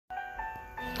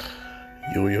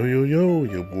Yo, yo, yo, yo,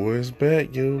 your boy is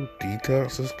back, yo.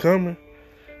 Detox is coming.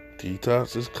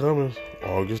 Detox is coming.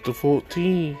 August the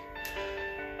 14th.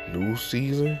 New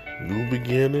season, new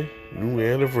beginning, new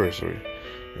anniversary.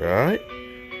 Alright?